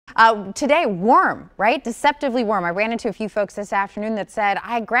Today, warm, right? Deceptively warm. I ran into a few folks this afternoon that said,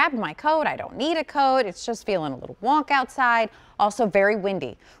 I grabbed my coat. I don't need a coat. It's just feeling a little wonk outside. Also very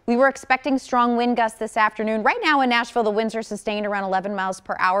windy. We were expecting strong wind gusts this afternoon. Right now in Nashville, the winds are sustained around 11 miles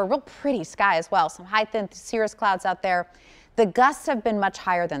per hour. Real pretty sky as well. Some high thin cirrus clouds out there. The gusts have been much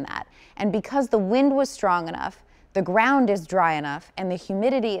higher than that. And because the wind was strong enough, the ground is dry enough, and the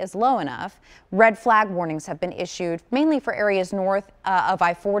humidity is low enough, red flag warnings have been issued, mainly for areas north of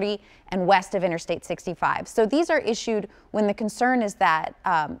I-40 and west of Interstate 65. So these are issued when the concern is that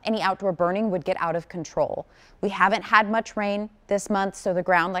any outdoor burning would get out of control. We haven't had much rain this month, so the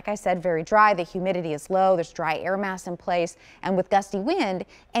ground, like I said, very dry. The humidity is low. There's dry air mass in place. And with gusty wind,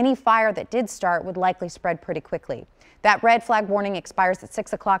 any fire that did start would likely spread pretty quickly. That red flag warning expires at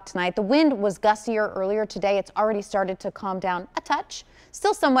 6 o'clock tonight. The wind was gustier earlier today. It's already started to calm down a touch.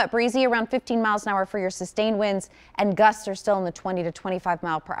 Still somewhat breezy, around 15 miles an hour for your sustained winds, and gusts are still in the 20 to 25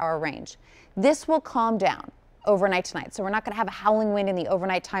 mile per hour range. This will calm down overnight tonight, so we're not going to have a howling wind in the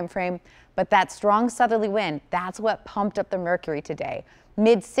overnight time frame, but that strong southerly wind, that's what pumped up the mercury today.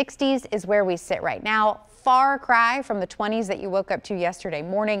 Mid 60s is where we sit right now. Far cry from the 20s that you woke up to yesterday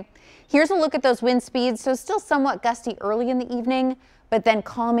morning. Here's a look at those wind speeds. So still somewhat gusty early in the evening, but then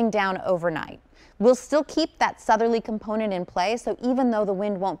calming down overnight. We'll still keep that southerly component in play. So even though the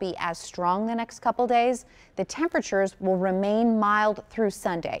wind won't be as strong the next couple days, the temperatures will remain mild through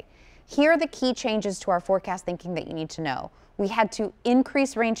Sunday. Here are the key changes to our forecast thinking that you need to know. We had to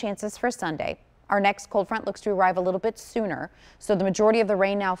increase rain chances for Sunday. Our next cold front looks to arrive a little bit sooner, so the majority of the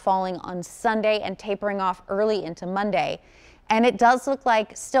rain now falling on Sunday and tapering off early into Monday. And it does look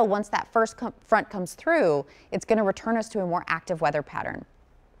like still once that first front comes through, it's going to return us to a more active weather pattern.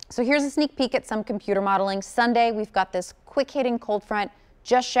 So here's a sneak peek at some computer modeling. Sunday, we've got this quick hitting cold front,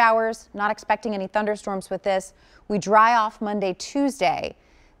 just showers, not expecting any thunderstorms with this. We dry off Monday, Tuesday.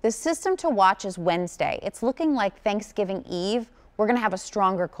 The system to watch is Wednesday. It's looking like Thanksgiving Eve. We're going to have a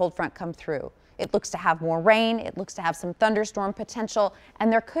stronger cold front come through. It looks to have more rain, it looks to have some thunderstorm potential,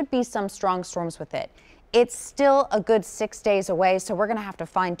 and there could be some strong storms with it. It's still a good 6 days away, so we're going to have to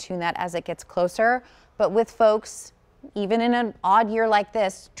fine tune that as it gets closer. But with folks, even in an odd year like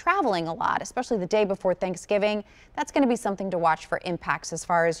this, traveling a lot, especially the day before Thanksgiving, that's going to be something to watch for impacts as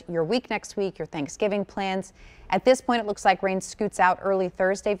far as your week next week, your Thanksgiving plans. At this point, it looks like rain scoots out early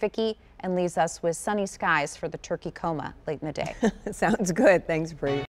Thursday, Vicki, and leaves us with sunny skies for the turkey coma late in the day. Sounds good. Thanks, Bree.